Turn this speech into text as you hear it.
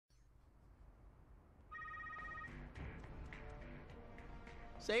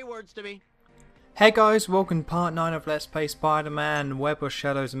Say words to me. Hey guys, welcome to part 9 of Let's Play Spider-Man Web of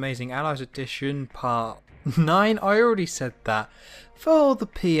Shadows Amazing Allies Edition part 9. I already said that. For the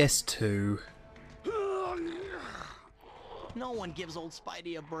PS2. No one gives old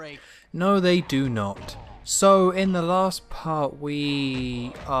Spidey a break. No, they do not. So in the last part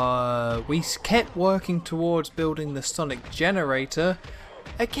we kept working towards building the sonic generator.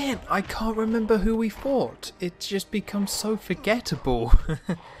 Again, I can't remember who we fought. It just becomes so forgettable.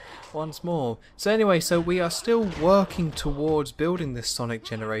 Once more. So anyway, so we are still working towards building this sonic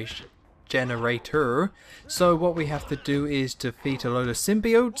generator. So what we have to do is defeat a load of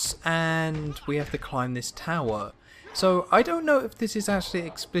symbiotes and we have to climb this tower. So I don't know if this is actually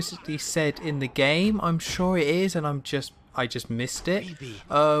explicitly said in the game. I'm sure it is and I just missed it.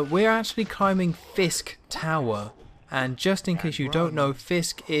 We're actually climbing Fisk Tower. And just in case you don't know,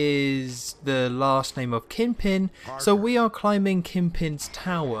 Fisk is the last name of Kingpin, so we are climbing Kingpin's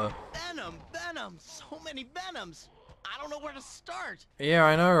tower. Venom, so many Venoms. I don't know where to start. Yeah,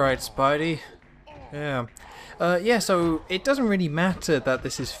 I know, right, Spidey? Yeah. Yeah, so it doesn't really matter that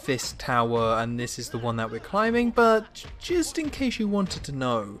this is Fisk Tower and this is the one that we're climbing, but just in case you wanted to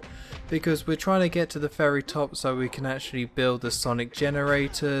know, because we're trying to get to the very top so we can actually build the sonic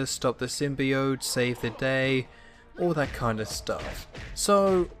generator, stop the symbiotes, save the day, all that kind of stuff.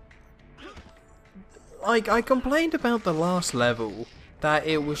 So, like, I complained about the last level, that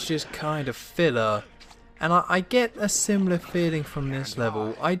it was just kind of filler, and I get a similar feeling from this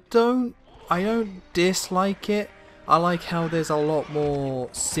level. I don't dislike it. I like how there's a lot more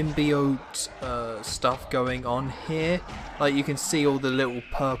symbiote stuff going on here. Like, you can see all the little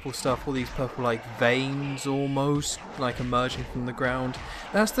purple stuff, all these purple like veins almost, like emerging from the ground.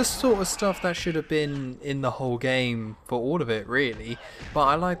 That's the sort of stuff that should have been in the whole game for all of it, really. But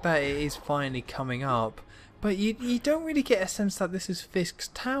I like that it is finally coming up. But you don't really get a sense that this is Fisk's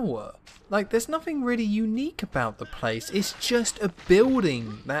tower. Like, there's nothing really unique about the place. It's just a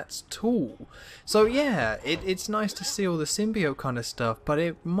building that's tall. So yeah, it's nice to see all the symbiote kind of stuff, but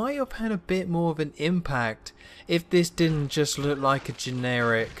it might have had a bit more of an impact if this didn't just look like a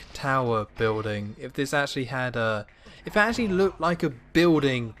generic tower building. If this actually had if it actually looked like a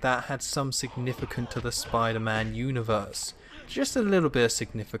building that had some significance to the Spider-Man universe. Just a little bit of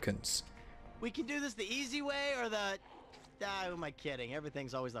significance. We can do this the easy way or the... who am I kidding?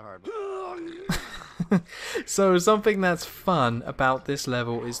 Everything's always the hard way. So something that's fun about this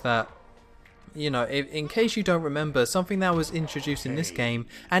level is that, you know, in case you don't remember, something that was introduced in this game,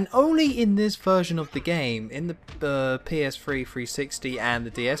 and only in this version of the game, in the PS3 360 and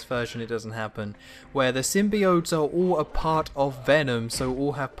the DS version it doesn't happen, where the symbiotes are all a part of Venom, so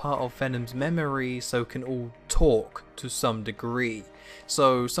all have part of Venom's memory, so can all talk to some degree.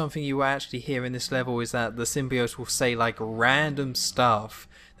 So something you actually hear in this level is that the symbiotes will say like random stuff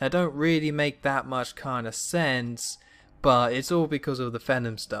that don't really make that much kind of sense, but it's all because of the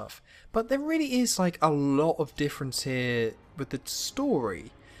Venom stuff. But there really is like a lot of difference here with the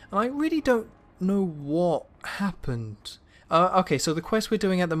story, and I really don't know what happened. Okay, so the quest we're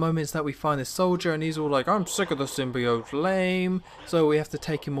doing at the moment is that we find this soldier and he's all like, I'm sick of the symbiote, lame. So we have to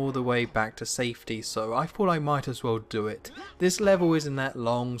take him all the way back to safety, so I thought I might as well do it. This level isn't that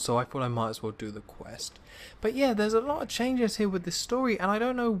long, so I thought I might as well do the quest. But yeah, there's a lot of changes here with this story, and I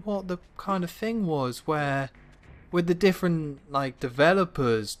don't know what the kind of thing was where with the different like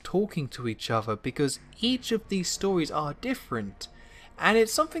developers talking to each other, because each of these stories are different. And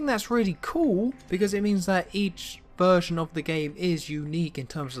it's something that's really cool because it means that each version of the game is unique in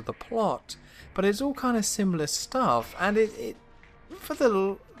terms of the plot, but it's all kind of similar stuff, and it for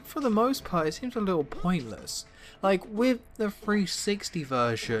the most part it seems a little pointless. Like with the 360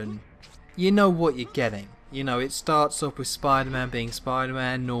 version, you know what you're getting. You know, it starts off with Spider-Man being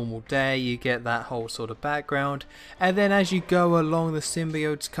Spider-Man, normal day, you get that whole sort of background, and then as you go along the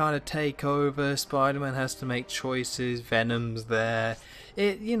symbiotes kind of take over, Spider-Man has to make choices, Venom's there.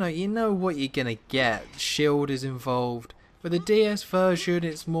 You know what you're gonna get. Shield is involved. With the DS version,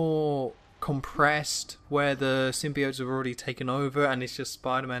 it's more compressed, where the symbiotes have already taken over, and it's just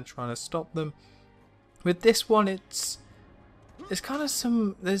Spider-Man trying to stop them. With this one, there's kind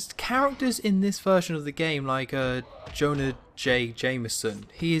of there's characters in this version of the game, like Jonah J. Jameson.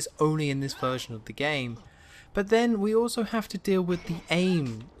 He is only in this version of the game. But then we also have to deal with the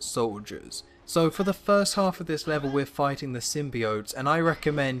AIM soldiers. So for the first half of this level we're fighting the symbiotes, and I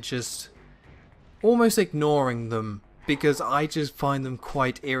recommend just almost ignoring them because I just find them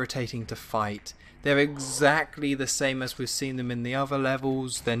quite irritating to fight. They're exactly the same as we've seen them in the other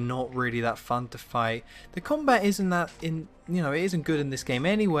levels. They're not really that fun to fight. The combat isn't that it isn't good in this game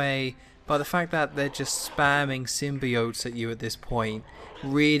anyway, but the fact that they're just spamming symbiotes at you at this point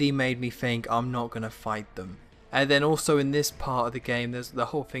really made me think I'm not going to fight them. And then also in this part of the game, the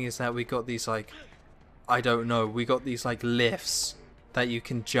whole thing is that we got these like, we got these like lifts that you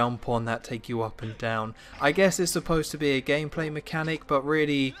can jump on that take you up and down. I guess it's supposed to be a gameplay mechanic, but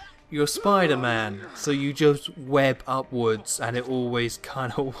really you're Spider-Man, so you just web upwards and it always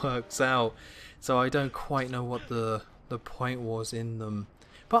kind of works out. So I don't quite know what the point was in them.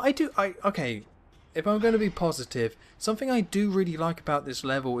 But okay, if I'm going to be positive, something I do really like about this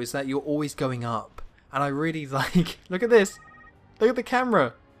level is that you're always going up. And I really like, look at this, look at the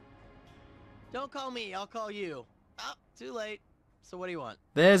camera. Don't call me, I'll call you. Oh, too late. So what do you want?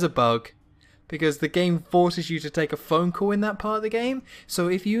 There's a bug. Because the game forces you to take a phone call in that part of the game. So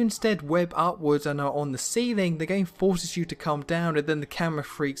if you instead web upwards and are on the ceiling, the game forces you to come down and then the camera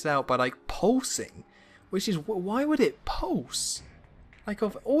freaks out by like pulsing. Which is, why would it pulse? Like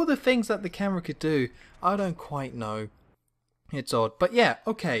of all the things that the camera could do, I don't quite know. It's odd. But yeah,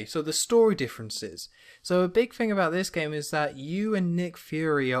 okay, so the story differences. So a big thing about this game is that you and Nick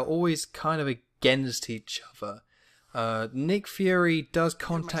Fury are always kind of against each other. Nick Fury does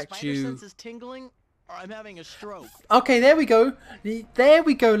contact you. My spider sense is tingling, or I'm having a stroke. Okay, there we go. There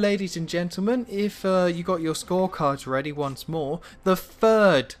we go, ladies and gentlemen. If you got your scorecards ready once more, the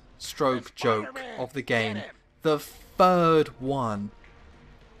third stroke joke of the game. The third one.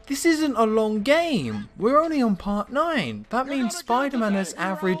 This isn't a long game. We're only on part 9. That means Spider-Man has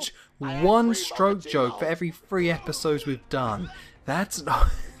averaged one stroke joke for every 3 episodes we've done. That's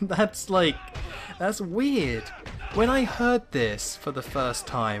weird. When I heard this for the first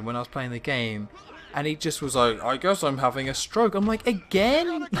time when I was playing the game, and he just was like, I guess I'm having a stroke. I'm like,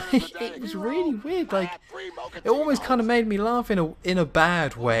 again? It was really weird. Like, it almost kind of made me laugh in a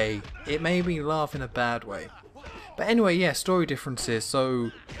bad way. It made me laugh in a bad way. But anyway, yeah, story differences.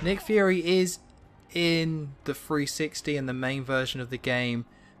 So, Nick Fury is in the 360 and the main version of the game,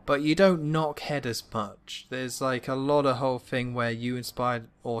 but you don't knock head as much. There's like a lot of whole thing where you and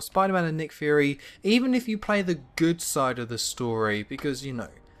Spider-Man and Nick Fury, even if you play the good side of the story, because you know,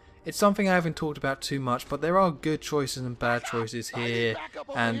 it's something I haven't talked about too much, but there are good choices and bad choices here,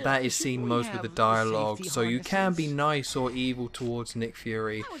 and that is seen most with the dialogue, so you can be nice or evil towards Nick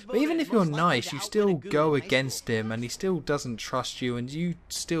Fury, but even if you're nice, you still go against him, and he still doesn't trust you, and you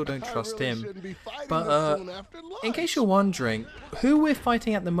still don't trust him. But in case you're wondering, who we're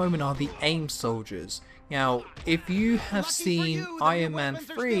fighting at the moment are the AIM soldiers. Now, if you have seen Iron Man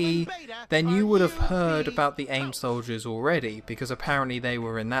 3, then you would have heard about the AIM soldiers already, because apparently they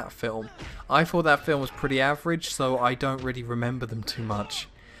were in that film. I thought that film was pretty average, so I don't really remember them too much.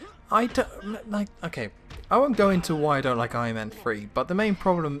 I won't go into why I don't like Iron Man 3, but the main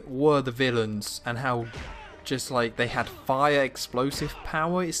problem were the villains, and how just like they had fire explosive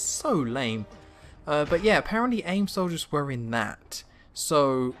power. It's so lame. But yeah, apparently AIM soldiers were in that.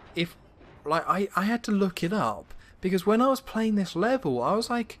 So, if like I had to look it up, because when I was playing this level I was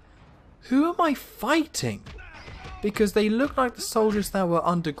like, who am I fighting? Because they look like the soldiers that were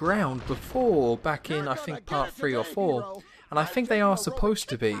underground before, back in I think part 3 or 4, and I think they are supposed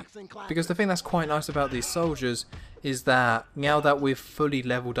to be, because the thing that's quite nice about these soldiers is that now that we've fully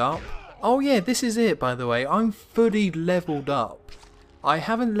leveled up, oh yeah, this is it by the way, I'm fully leveled up. I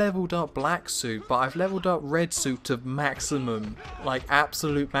haven't leveled up Black Suit, but I've leveled up Red Suit to maximum, like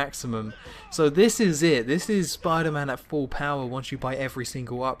absolute maximum. So this is it. This is Spider-Man at full power once you buy every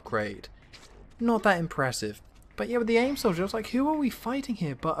single upgrade. Not that impressive. But yeah, with the AIM soldiers, I was like, who are we fighting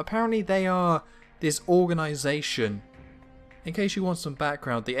here? But apparently they are this organization. In case you want some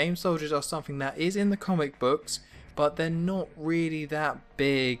background, the AIM soldiers are something that is in the comic books, but they're not really that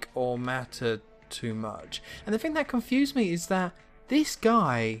big or matter too much. And the thing that confused me is that this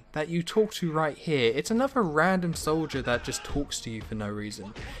guy that you talk to right here, it's another random soldier that just talks to you for no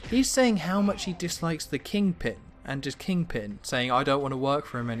reason. He's saying how much he dislikes the Kingpin, and just Kingpin, saying I don't want to work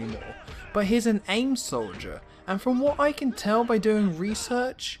for him anymore. But he's an AIM soldier, and from what I can tell by doing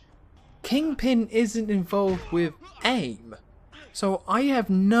research, Kingpin isn't involved with AIM. So I have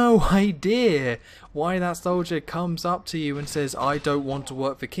no idea why that soldier comes up to you and says I don't want to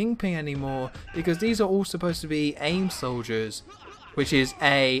work for Kingpin anymore, because these are all supposed to be AIM soldiers. Which is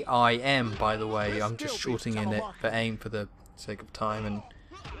AIM, by the way. I'm just shortening it for AIM for the sake of time, and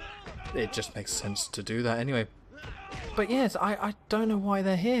it just makes sense to do that anyway. But yes, I don't know why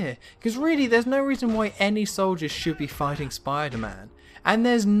they're here. Because really, there's no reason why any soldiers should be fighting Spider-Man. And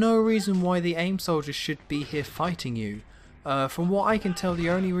there's no reason why the AIM soldiers should be here fighting you. From what I can tell, the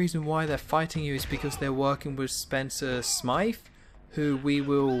only reason why they're fighting you is because they're working with Spencer Smythe, who we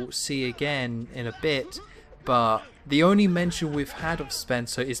will see again in a bit. But the only mention we've had of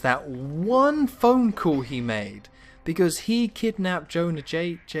Spencer is that one phone call he made, because he kidnapped Jonah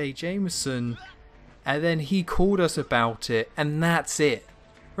J. Jameson, and then he called us about it, and that's it.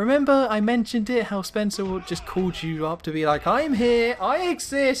 Remember I mentioned it, how Spencer just called you up to be like, I'm here, I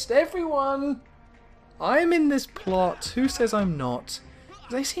exist, everyone, I'm in this plot, who says I'm not?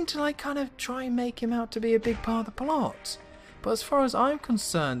 They seem to like kind of try and make him out to be a big part of the plot. But as far as I'm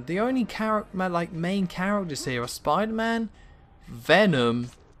concerned, the only main characters here are Spider-Man, Venom,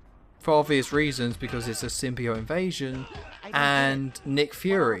 for obvious reasons because it's a symbiote invasion, and Nick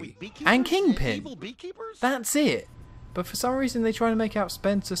Fury, and Kingpin. That's it. But for some reason they try to make out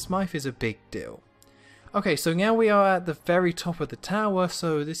Spencer Smythe is a big deal. Okay, so now we are at the very top of the tower,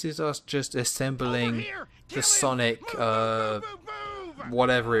 so this is us just assembling the Sonic,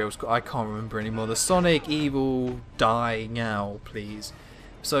 whatever it was called, I can't remember anymore. The Sonic Evil Die Now, please.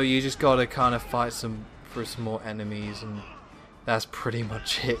 So you just gotta kind of fight for some more enemies, and that's pretty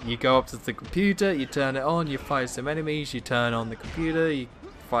much it. You go up to the computer, you turn it on, you fight some enemies, you turn on the computer, you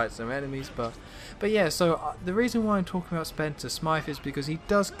fight some enemies, but yeah, so the reason why I'm talking about Spencer Smythe is because he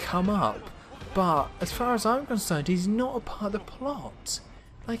does come up, but as far as I'm concerned, he's not a part of the plot.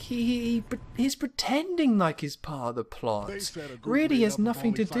 Like, he's pretending like he's part of the plot. Really has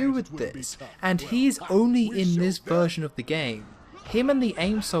nothing to do with this. And he's only in this version of the game. Him and the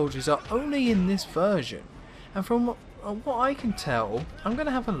AIM soldiers are only in this version. And from what I can tell, I'm going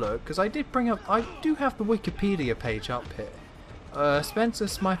to have a look, because I do have the Wikipedia page up here. Spencer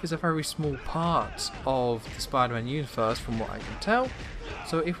Smythe is a very small part of the Spider-Man universe, from what I can tell.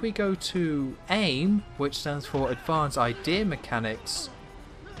 So if we go to AIM, which stands for Advanced Idea Mechanics,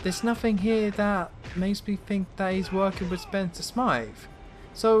 there's nothing here that makes me think that he's working with Spencer Smythe.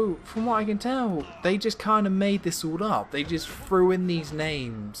 So from what I can tell, they just kind of made this all up. They just threw in these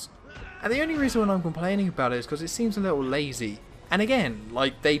names. And the only reason why I'm complaining about it is because it seems a little lazy. And again,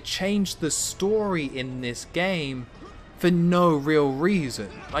 like, they changed the story in this game for no real reason.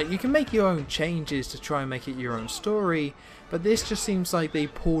 Like, you can make your own changes to try and make it your own story, but this just seems like they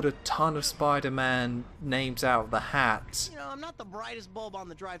pulled a ton of Spider-Man names out of the hat. You know, I'm not the brightest bulb on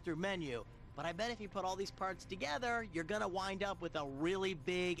the drive-thru menu, but I bet if you put all these parts together, you're gonna wind up with a really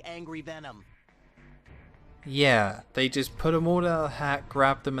big, angry Venom. Yeah, they just put them all out of the hat,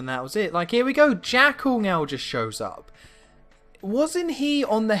 grabbed them, and that was it. Like, here we go, Jackal now just shows up. Wasn't he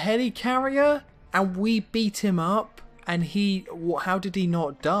on the helicarrier, and we beat him up, and how did he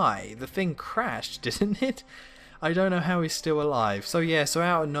not die? The thing crashed, didn't it? I don't know how he's still alive. So yeah, so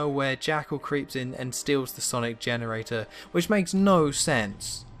out of nowhere, Jackal creeps in and steals the Sonic generator, which makes no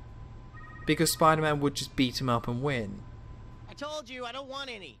sense, because Spider-Man would just beat him up and win. I told you, I don't want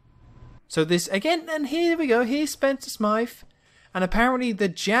any. So this, again, and here we go, here's Spencer Smythe, and apparently the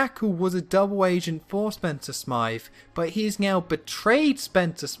Jackal was a double agent for Spencer Smythe, but he's now betrayed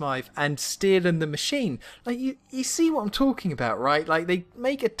Spencer Smythe and stolen the machine. Like, you see what I'm talking about, right? Like, they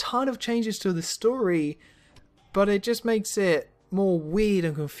make a ton of changes to the story, but it just makes it more weird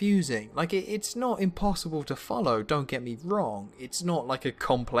and confusing. Like, it's not impossible to follow, don't get me wrong. It's not like a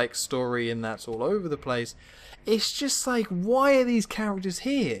complex story and that's all over the place. It's just like, why are these characters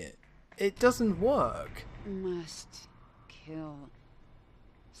here? It doesn't work. Must kill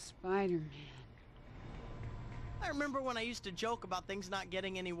Spider-Man. I remember when I used to joke about things not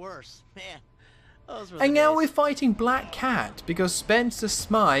getting any worse. Man, those were the And now days. we're fighting Black Cat, because Spencer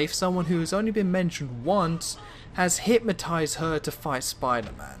Smythe, someone who has only been mentioned once, has hypnotized her to fight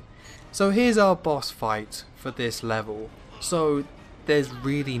Spider-Man. So here's our boss fight for this level. So there's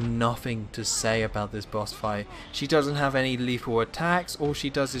really nothing to say about this boss fight. She doesn't have any lethal attacks. All she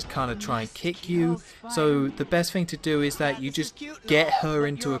does is kind of try and kick you. So the best thing to do is that you just get her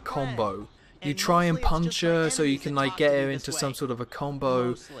into a combo. You try and punch her so you can like get her into some sort of a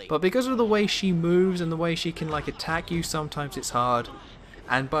combo. But because of the way she moves and the way she can like attack you, sometimes it's hard.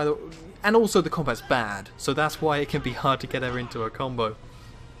 And also the combat's bad. So that's why it can be hard to get her into a combo.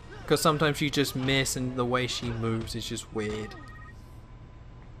 Because sometimes you just miss and the way she moves is just weird.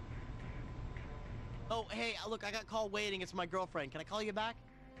 Oh, hey, look, I got call waiting. It's my girlfriend. Can I call you back?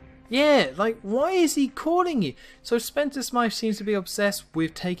 Yeah, like, why is he calling you? So Spencer Smythe seems to be obsessed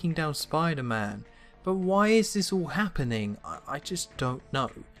with taking down Spider-Man. But why is this all happening? I just don't know.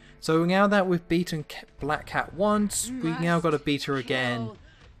 So now that we've beaten Black Cat once, we've now got to beat her again.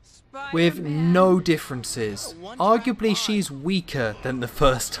 With no differences. Arguably she's weaker than the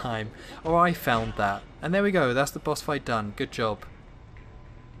first time. Or I found that. And there we go, that's the boss fight done. Good job.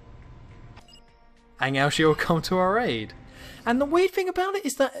 And now she'll come to our aid. And the weird thing about it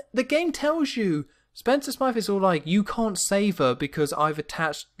is that the game tells you, Spencer Smythe is all like, you can't save her because I've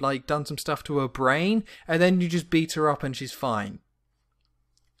attached, like, done some stuff to her brain, and then you just beat her up and she's fine.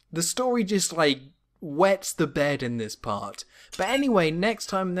 The story just, like, wets the bed in this part. But anyway, next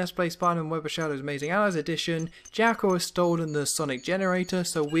time in Let's Play Spider-Man Web of Shadows Amazing Allies Edition, Jackal has stolen the Sonic generator,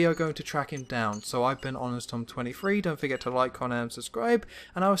 so we are going to track him down. So I've been HonestTom23, don't forget to like, comment and subscribe,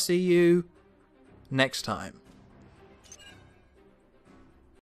 and I will see you next time.